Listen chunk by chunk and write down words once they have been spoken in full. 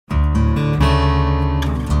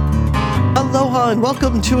Aloha and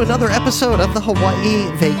welcome to another episode of the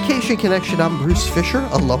Hawaii Vacation Connection. I'm Bruce Fisher.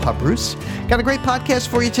 Aloha, Bruce. Got a great podcast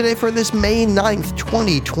for you today for this May 9th,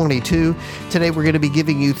 2022. Today we're going to be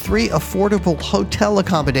giving you 3 affordable hotel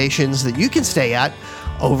accommodations that you can stay at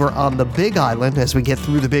over on the Big Island as we get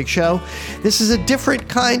through the big show. This is a different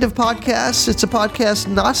kind of podcast. It's a podcast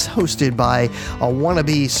not hosted by a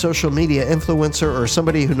wannabe social media influencer or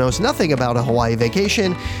somebody who knows nothing about a Hawaii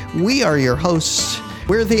vacation. We are your hosts.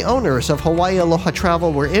 We're the owners of Hawaii Aloha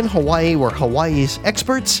Travel. We're in Hawaii. We're Hawaii's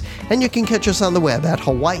experts. And you can catch us on the web at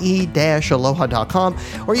hawaii-aloha.com,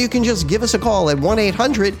 or you can just give us a call at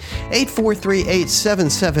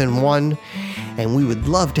 1-800-843-8771. And we would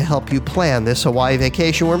love to help you plan this Hawaii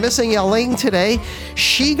vacation. We're missing Yaling today.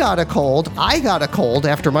 She got a cold. I got a cold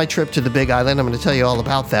after my trip to the Big Island. I'm going to tell you all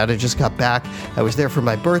about that. I just got back. I was there for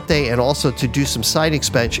my birthday and also to do some site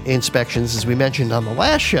inspections, as we mentioned on the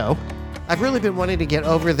last show. I've really been wanting to get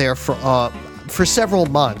over there for several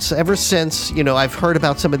months, ever since, I've heard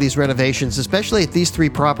about some of these renovations, especially at these 3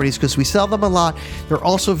 properties, because we sell them a lot. They're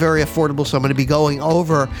also very affordable, so I'm going to be going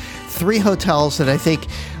over 3 hotels that I think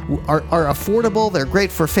are affordable. They're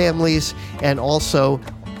great for families and also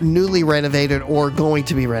newly renovated or going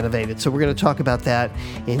to be renovated. So we're going to talk about that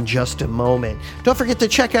in just a moment. Don't forget to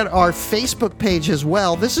check out our Facebook page as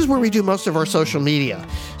well. This is where we do most of our social media.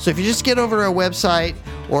 So if you just get over to our website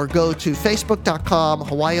or go to facebook.com,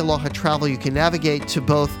 Hawaii Aloha Travel, you can navigate to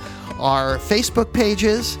both our Facebook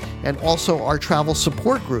pages and also our travel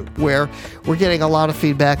support group, where we're getting a lot of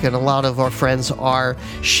feedback and a lot of our friends are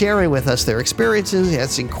sharing with us their experiences,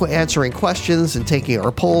 answering questions and taking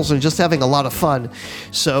our polls and just having a lot of fun.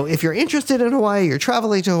 So if you're interested in Hawaii, you're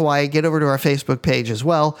traveling to Hawaii, get over to our Facebook page as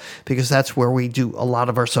well, because that's where we do a lot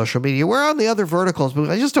of our social media. We're on the other verticals,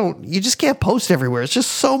 but you just can't post everywhere. It's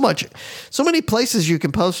just so many places you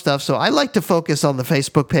can post stuff. So I like to focus on the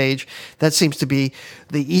Facebook page. That seems to be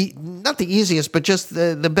not the easiest, but just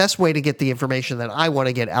the best way to get the information that I want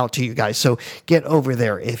to get out to you guys. So get over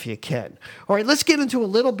there if you can. All right, let's get into a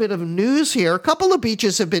little bit of news here. A couple of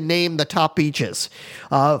beaches have been named the top beaches.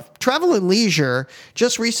 Travel and Leisure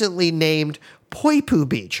just recently named Poipu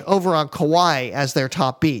Beach over on Kauai as their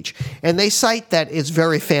top beach. And they cite that it's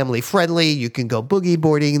very family friendly. You can go boogie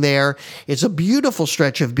boarding there. It's a beautiful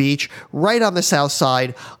stretch of beach right on the south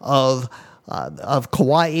side of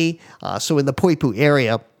Kauai, so in the Poipu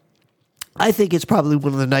area. I think it's probably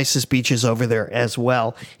one of the nicest beaches over there as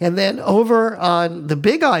well. And then over on the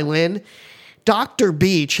Big Island, Dr.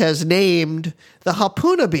 Beach has named the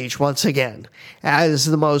Hapuna Beach once again as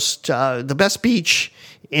the best beach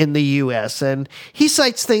in the U.S. And he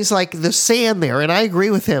cites things like the sand there, and I agree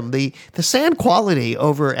with him. The sand quality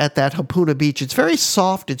over at that Hapuna Beach, it's very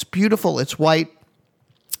soft, it's beautiful, it's white.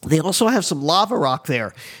 They also have some lava rock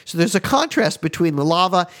there. So there's a contrast between the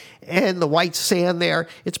lava and the white sand there.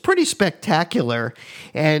 It's pretty spectacular.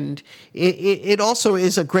 And it also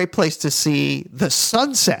is a great place to see the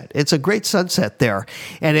sunset. It's a great sunset there.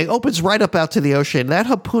 And it opens right up out to the ocean. That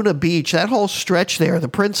Hapuna Beach, that whole stretch there, the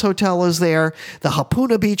Prince Hotel is there. The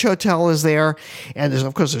Hapuna Beach Hotel is there. And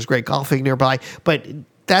there's great golfing nearby. But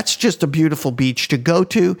that's just a beautiful beach to go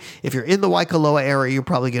to. If you're in the Waikoloa area, you're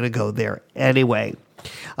probably going to go there anyway.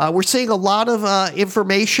 We're seeing a lot of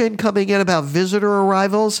information coming in about visitor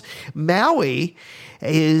arrivals. Maui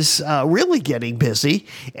is really getting busy,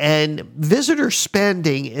 and visitor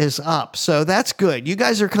spending is up. So that's good. You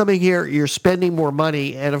guys are coming here, you're spending more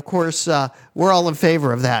money, and of course, we're all in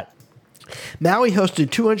favor of that. Maui hosted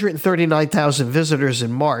 239,000 visitors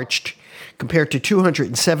in March, compared to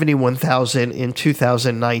 271,000 in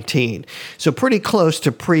 2019. So pretty close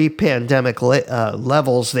to pre-pandemic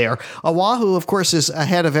levels there. Oahu, of course, is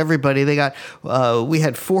ahead of everybody. We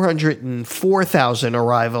had 404,000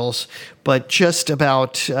 arrivals, but just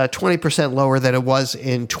about 20% lower than it was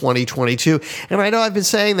in 2022. And I know I've been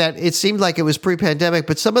saying that it seemed like it was pre-pandemic,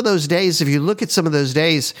 but some of those days, if you look at some of those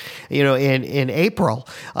days, in April,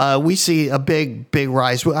 we see a big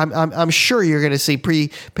rise. I'm sure you're going to see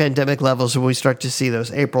pre-pandemic levels when we start to see those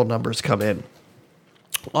April numbers come in.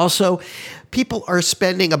 Also, people are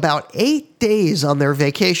spending about 8 days on their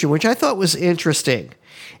vacation, which I thought was interesting.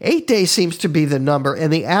 8 days seems to be the number,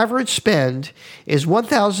 and the average spend is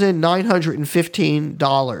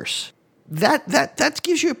 $1,915. That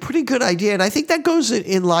gives you a pretty good idea, and I think that goes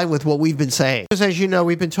in line with what we've been saying. Because as you know,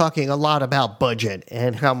 we've been talking a lot about budget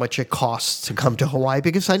and how much it costs to come to Hawaii,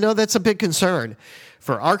 because I know that's a big concern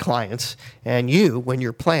for our clients and you when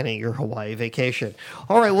you're planning your Hawaii vacation.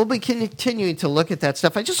 All right, we'll be continuing to look at that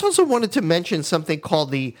stuff. I just also wanted to mention something called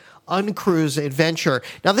the Uncruise Adventure.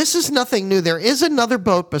 Now, this is nothing new. There is another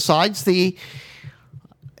boat besides the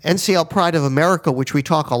NCL Pride of America, which we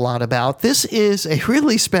talk a lot about, this is a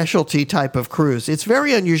really specialty type of cruise. It's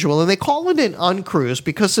very unusual, and they call it an uncruise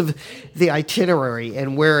because of the itinerary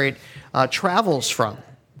and where it travels from.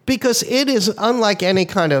 Because it is unlike any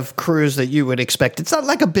kind of cruise that you would expect. It's not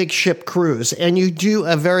like a big ship cruise, and you do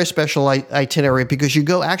a very special itinerary because you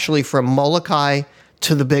go actually from Molokai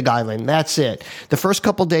to the Big Island. That's it. The first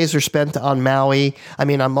couple days are spent on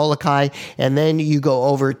Molokai, and then you go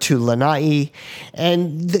over to Lanai.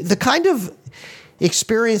 And the kind of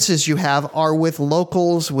experiences you have are with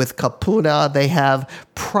locals, with kapuna. They have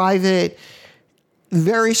private,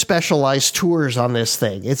 very specialized tours on this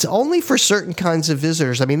thing. It's only for certain kinds of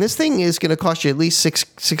visitors. I mean, this thing is going to cost you at least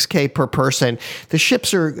 $6K per person. The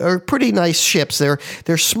ships are pretty nice ships.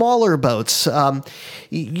 They're smaller boats.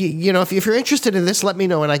 If you're interested in this, let me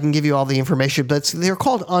know and I can give you all the information. But they're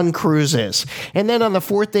called uncruises. And then on the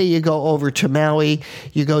fourth day, you go over to Maui.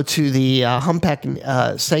 You go to the humpback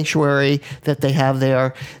sanctuary that they have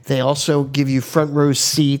there. They also give you front row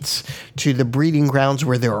seats to the breeding grounds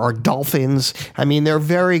where there are dolphins. I mean, they're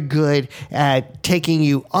very good at taking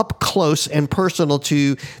you up close and personal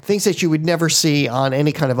to things that you would never see on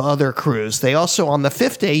any kind of other cruise. They also, on the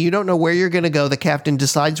fifth day, you don't know where you're going to go. The captain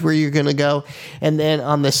decides where you're going to go. And then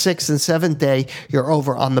on the sixth and seventh day, you're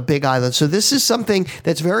over on the Big Island. So this is something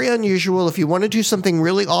that's very unusual. If you want to do something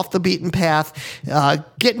really off the beaten path,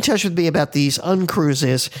 get in touch with me about these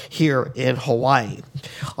uncruises here in Hawaii.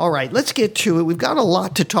 All right, let's get to it. We've got a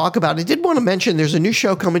lot to talk about. I did want to mention there's a new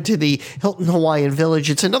show coming to the Hilton Hawaiian Village.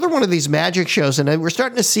 It's another one of these magic shows, and we're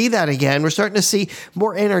starting to see that again. We're starting to see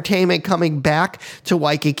more entertainment coming back to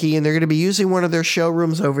Waikiki, and they're going to be using one of their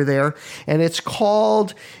showrooms over there, and it's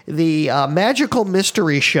called the Magical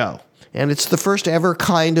Mystery Show. And it's the first ever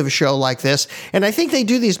kind of show like this. And I think they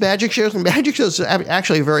do these magic shows, and magic shows are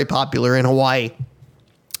actually very popular in Hawaii,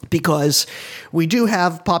 because we do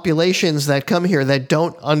have populations that come here that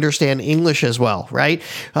don't understand English as well, right?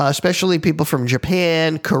 Especially people from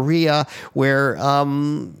Japan, Korea, where,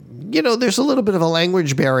 there's a little bit of a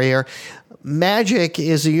language barrier. Magic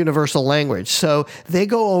is a universal language, so they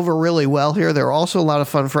go over really well here. They're also a lot of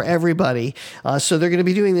fun for everybody. So they're going to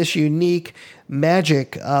be doing this unique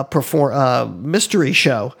magic mystery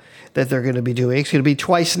show that they're going to be doing. It's going to be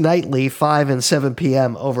twice nightly, 5 and 7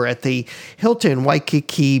 p.m. over at the Hilton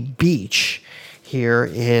Waikiki Beach here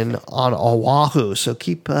on Oahu. So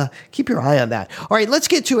keep your eye on that. All right, let's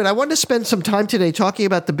get to it. I wanted to spend some time today talking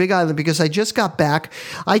about the Big Island because I just got back.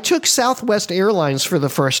 I took Southwest Airlines for the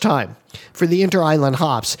first time for the inter-island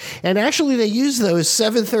hops. And actually, they use those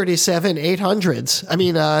 737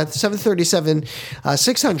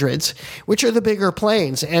 600s, which are the bigger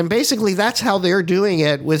planes. And basically, that's how they're doing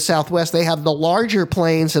it with Southwest. They have the larger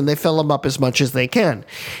planes, and they fill them up as much as they can.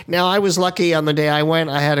 Now, I was lucky on the day I went.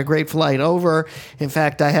 I had a great flight over. In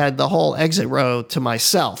fact, I had the whole exit row to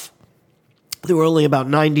myself. There were only about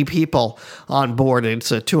 90 people on board.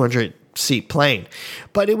 It's a 200-seat plane.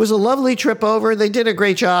 But it was a lovely trip over. They did a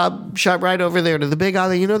great job. Shot right over there to the Big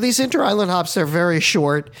Island. These inter-island hops, they're very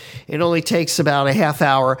short. It only takes about a half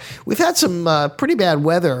hour. We've had some pretty bad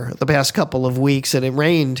weather the past couple of weeks, and it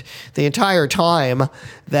rained the entire time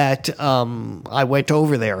that I went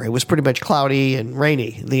over there. It was pretty much cloudy and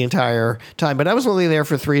rainy the entire time. But I was only there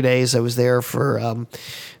for 3 days. I was there for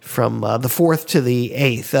from the 4th to the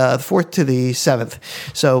 8th, the 4th to the 7th.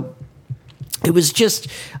 So it was just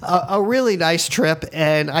a really nice trip,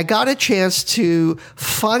 and I got a chance to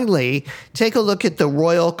finally take a look at the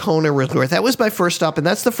Royal Kona Resort. That was my first stop, and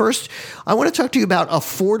that's the first. I want to talk to you about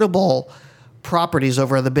affordable properties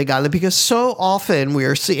over on the Big Island, because so often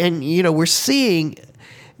we're seeing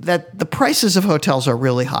that the prices of hotels are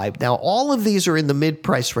really high. Now, all of these are in the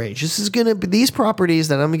mid-price range. This is going to be these properties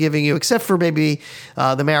that I'm giving you, except for maybe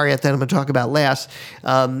the Marriott that I'm going to talk about last.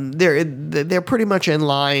 They're pretty much in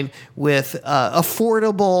line with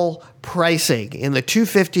affordable pricing in the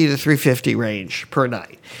 $250 to $350 range per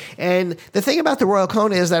night. And the thing about the Royal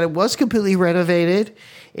Kona is that it was completely renovated.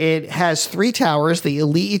 It has 3 towers, the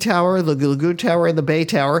Ali'i Tower, the Lagoon Tower, and the Bay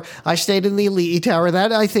Tower. I stayed in the Ali'i Tower.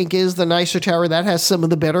 That, I think, is the nicer tower. That has some of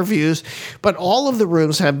the better views. But all of the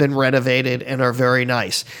rooms have been renovated and are very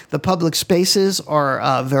nice. The public spaces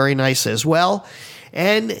are very nice as well.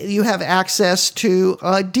 And you have access to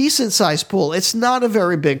a decent-sized pool. It's not a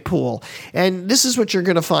very big pool. And this is what you're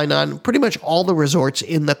going to find on pretty much all the resorts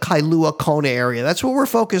in the Kailua Kona area. That's where we're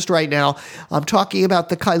focused right now. I'm talking about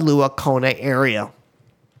the Kailua Kona area.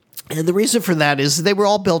 And the reason for that is they were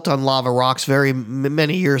all built on lava rocks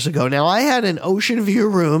many years ago. Now, I had an ocean view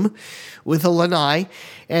room with a lanai,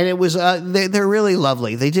 and it was they're really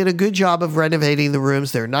lovely. They did a good job of renovating the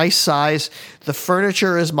rooms. They're nice size. The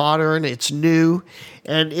furniture is modern. It's new,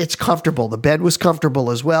 and it's comfortable. The bed was comfortable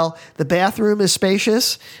as well. The bathroom is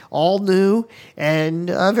spacious, all new, and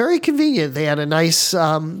very convenient. They had a nice.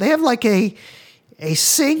 They have like a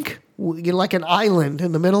sink, like an island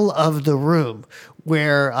in the middle of the room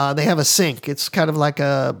where they have a sink. It's kind of like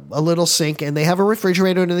a little sink, and they have a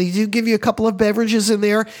refrigerator, and they do give you a couple of beverages in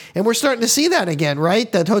there. And we're starting to see that again,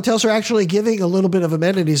 right? That hotels are actually giving a little bit of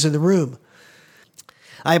amenities in the room.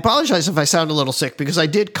 I apologize if I sound a little sick because I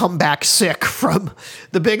did come back sick from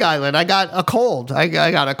the Big Island. I got a cold. I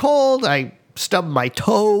got a cold. I stubbed my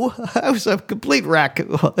toe. I was a complete wreck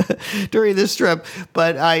during this trip,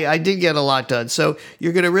 but I did get a lot done. So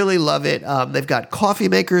you're going to really love it. They've got coffee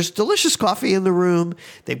makers, delicious coffee in the room.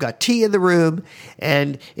 They've got tea in the room,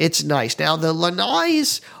 and it's nice. Now, the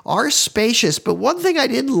lanais are spacious, but one thing I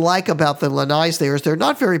didn't like about the lanais there is they're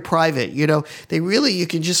not very private. You know, you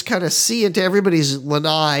can just kind of see into everybody's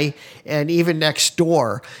lanai and even next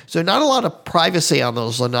door. So not a lot of privacy on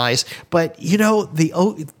those lanais, but you know,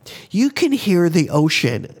 you can hear the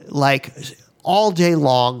ocean like all day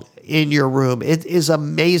long in your room. It is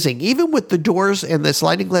amazing. Even with the doors and the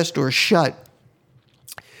sliding glass doors shut,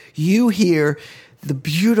 you hear the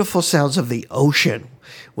beautiful sounds of the ocean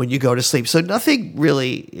when you go to sleep. So nothing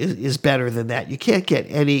really is better than that. You can't get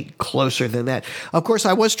any closer than that. Of course,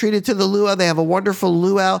 I was treated to the luau. They have a wonderful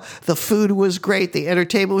luau. The food was great. The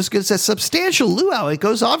entertainment was good. It's a substantial luau. It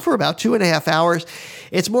goes on for about 2.5 hours.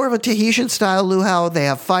 It's more of a Tahitian-style luau. They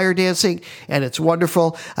have fire dancing, and it's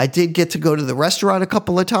wonderful. I did get to go to the restaurant a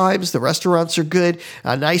couple of times. The restaurants are good.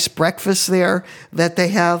 A nice breakfast there that they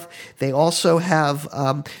have. They also have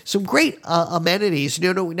some great amenities.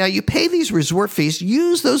 Now, you pay these resort fees.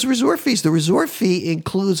 Use those resort fees. The resort fee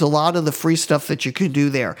includes a lot of the free stuff that you can do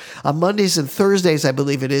there. On Mondays and Thursdays, I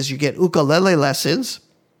believe it is, you get ukulele lessons.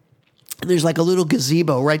 There's like a little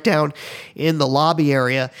gazebo right down in the lobby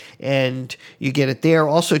area, and you get it there.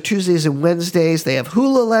 Also, Tuesdays and Wednesdays, they have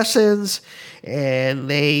hula lessons,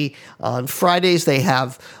 and on Fridays, they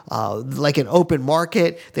have like an open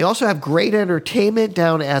market. They also have great entertainment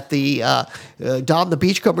down at the Dom the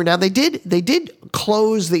Beachcomber. Now, they did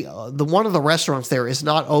close the one of the restaurants there is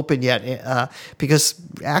not open yet because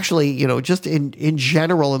actually, you know, just in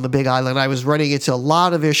general in the Big Island, I was running into a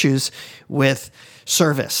lot of issues with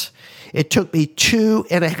service. It took me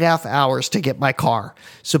 2.5 hours to get my car.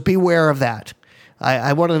 So beware of that.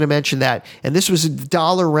 I wanted to mention that. And this was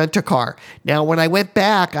 $1 rent-a-car. Now, when I went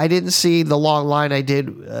back, I didn't see the long line I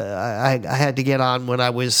had to get on when I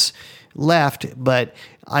was left, but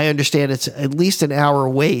I understand it's at least an hour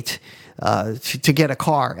wait to get a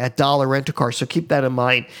car at $1 rent-a-car. So keep that in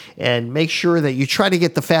mind and make sure that you try to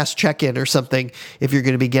get the fast check-in or something if you're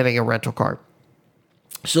going to be getting a rental car.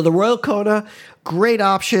 So the Royal Kona, great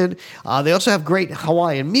option. They also have great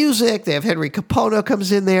Hawaiian music. They have Henry Kapono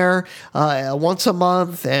comes in there once a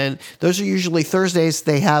month, and those are usually Thursdays.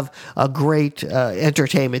 They have a great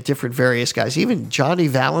entertainment, different various guys. Even Johnny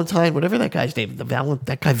Valentine, whatever that guy's name,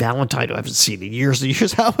 that guy Valentine, who I haven't seen in years and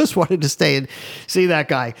years. I always wanted to stay and see that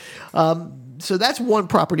guy. So that's one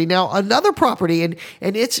property. Now, another property, and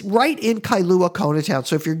it's right in Kailua Kona Town.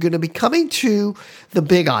 So if you're going to be coming to the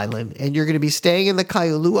Big Island and you're going to be staying in the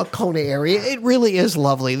Kailua Kona area, it really is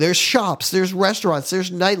lovely. There's shops, there's restaurants,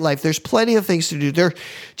 there's nightlife, there's plenty of things to do. There's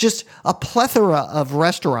just a plethora of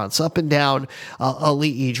restaurants up and down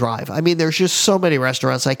Ali'i Drive. I mean, there's just so many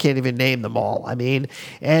restaurants, I can't even name them all. I mean,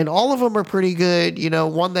 and all of them are pretty good. You know,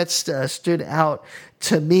 one that stood out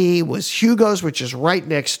to me was Hugo's, which is right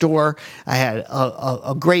next door. I had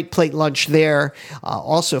a great plate lunch there.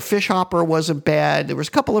 Also, Fish Hopper wasn't bad. There was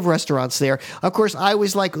a couple of restaurants there. Of course, I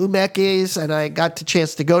always like Umeki's, and I got the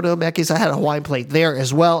chance to go to Umeki's. I had a Hawaiian plate there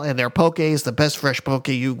as well, and their poke is the best fresh poke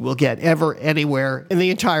you will get ever anywhere in the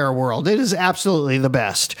entire world. It is absolutely the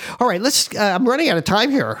best. All right, I'm running out of time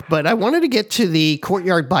here, but I wanted to get to the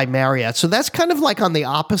Courtyard by Marriott. So that's kind of like on the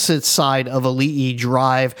opposite side of Ali'i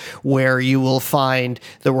Drive, where you will find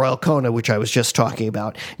the Royal Kona, which I was just talking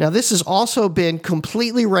about. Now, this has also been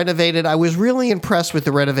completely renovated. I was really impressed with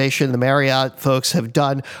the renovation the Marriott folks have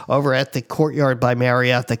done over at the Courtyard by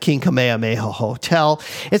Marriott, the King Kamehameha Hotel.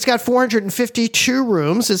 It's got 452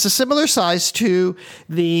 rooms. It's a similar size to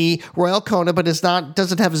the Royal Kona, but it's not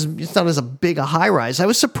as a big a high rise. I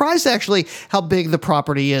was surprised actually how big the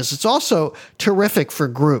property is. It's also terrific for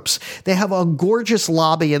groups. They have a gorgeous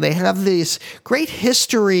lobby, and they have this great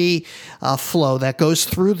history flow that goes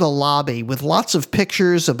through the lobby with lots of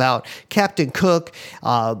pictures about Captain Cook,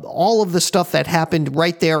 all of the stuff that happened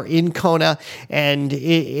right there in Kona. And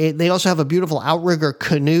they also have a beautiful outrigger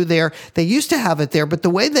canoe there. They used to have it there, but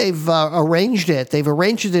the way they've arranged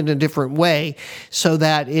it in a different way so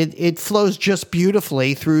that it flows just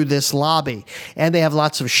beautifully through this lobby. And they have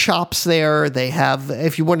lots of shops there. They have,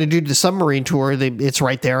 if you want to do the submarine tour, it's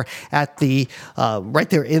right there at the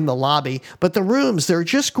right there in the lobby. But the rooms, they're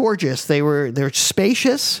just gorgeous. They're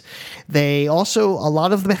spacious. They also, a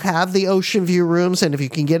lot of them have the ocean view rooms, and if you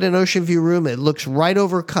can get an ocean view room, it looks right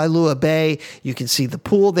over Kailua Bay. You can see the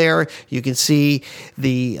pool there. You can see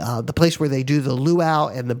the place where they do the luau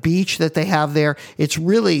and the beach that they have there. It's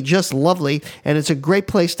really just lovely, and it's a great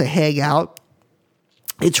place to hang out.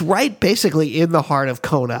 It's right basically in the heart of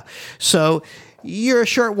Kona. So you're a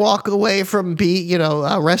short walk away from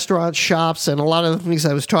restaurants, shops, and a lot of the things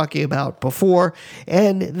I was talking about before.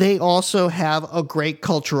 And they also have a great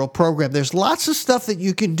cultural program. There's lots of stuff that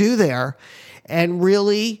you can do there and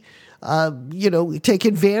really take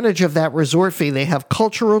advantage of that resort fee. They have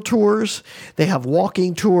cultural tours, they have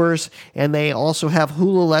walking tours, and they also have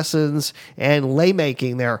hula lessons and lei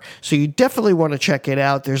making there. So you definitely want to check it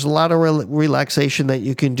out. There's a lot of relaxation that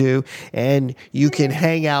you can do, and you can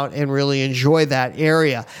hang out and really enjoy that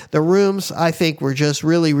area. The rooms, I think, were just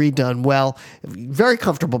really redone well. Very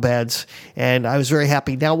comfortable beds, and I was very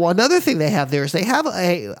happy. Now, another thing they have there is they have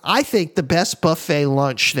I think, the best buffet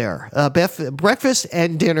lunch there, breakfast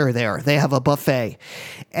and dinner there. They have a buffet,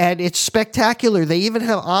 and it's spectacular. They even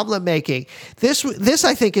have omelet making. This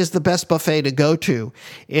I think is the best buffet to go to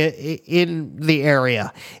in the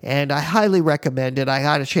area, and I highly recommend it. I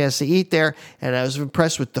got a chance to eat there, and I was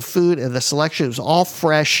impressed with the food and the selection. It was all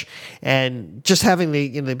fresh, and just having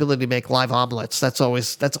the ability to make live omelets, that's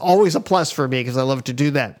always a plus for me because I love to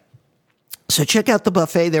do that. So check out the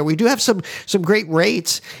buffet there. We do have some great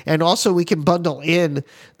rates, and also we can bundle in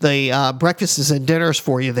the breakfasts and dinners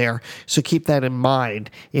for you there. So keep that in mind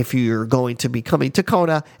if you're going to be coming to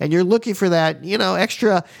Kona and you're looking for that,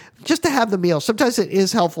 extra just to have the meal. Sometimes it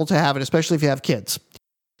is helpful to have it, especially if you have kids.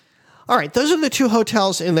 All right, those are the two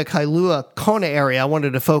hotels in the Kailua Kona area I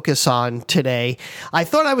wanted to focus on today. I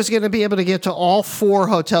thought I was going to be able to get to all four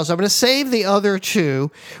hotels. I'm going to save the other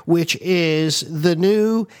two, which is the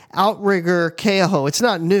new Outrigger Keauhou. It's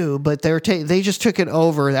not new, but they just took it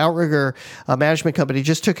over. The Outrigger management company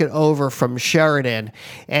just took it over from Sheraton,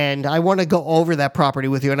 and I want to go over that property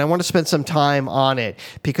with you, and I want to spend some time on it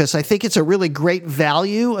because I think it's a really great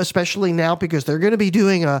value, especially now because they're going to be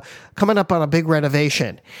coming up on a big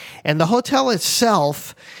renovation. And the hotel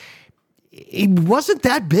itself, it wasn't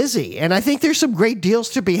that busy. And I think there's some great deals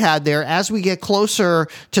to be had there as we get closer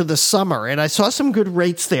to the summer. And I saw some good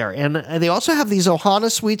rates there. And they also have these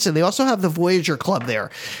Ohana suites, and they also have the Voyager Club there.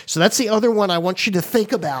 So that's the other one I want you to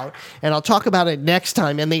think about. And I'll talk about it next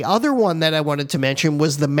time. And the other one that I wanted to mention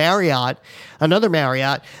was the Marriott, another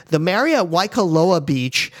Marriott, the Marriott Waikoloa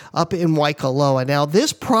Beach up in Waikoloa. Now,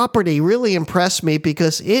 this property really impressed me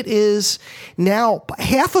because it is now,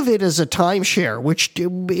 half of it is a timeshare, which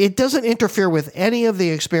it doesn't interfere with any of the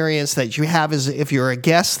experience that you have as if you're a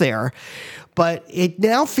guest there. But it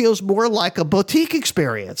now feels more like a boutique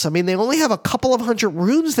experience. I mean, they only have a couple of hundred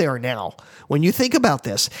rooms there now, when you think about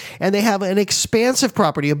this. And they have an expansive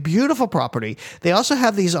property, a beautiful property. They also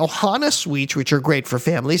have these Ohana suites, which are great for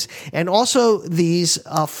families, and also these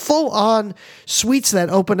full-on suites that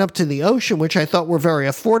open up to the ocean, which I thought were very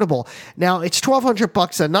affordable. Now, it's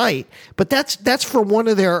 $1,200 a night, but that's for one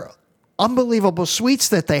of their unbelievable suites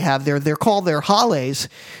that they have there. They're called their Hales,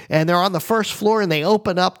 and they're on the first floor, and they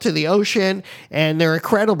open up to the ocean, and they're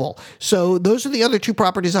incredible. So those are the other two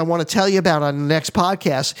properties I want to tell you about on the next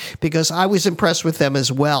podcast because I was impressed with them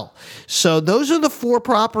as well. So those are the four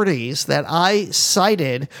properties that I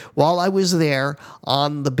cited while I was there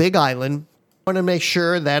on the Big Island. I want to make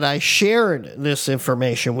sure that I shared this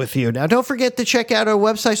information with you. Now, don't forget to check out our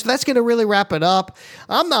website. So that's going to really wrap it up.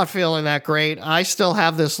 I'm not feeling that great. I still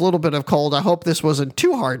have this little bit of cold. I hope this wasn't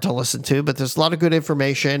too hard to listen to, but there's a lot of good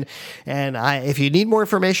information. And if you need more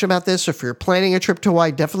information about this, or if you're planning a trip to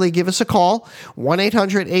Hawaii, definitely give us a call,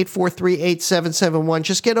 1-800-843-8771.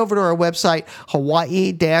 Just get over to our website,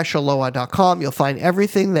 hawaii-aloha.com. You'll find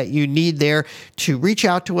everything that you need there to reach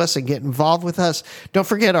out to us and get involved with us. Don't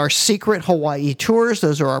forget our secret Hawaii Hawaii tours.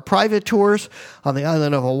 Those are our private tours on the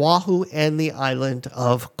island of Oahu and the island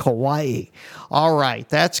of Kauai. All right,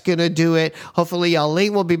 that's going to do it. Hopefully,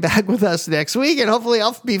 Yaling will be back with us next week, and hopefully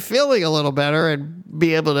I'll be feeling a little better and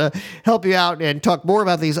be able to help you out and talk more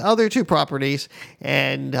about these other two properties,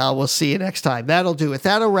 and we'll see you next time. That'll do it.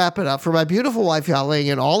 That'll wrap it up. For my beautiful wife,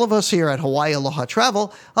 Yaling, and all of us here at Hawaii Aloha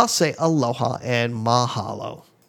Travel, I'll say aloha and mahalo.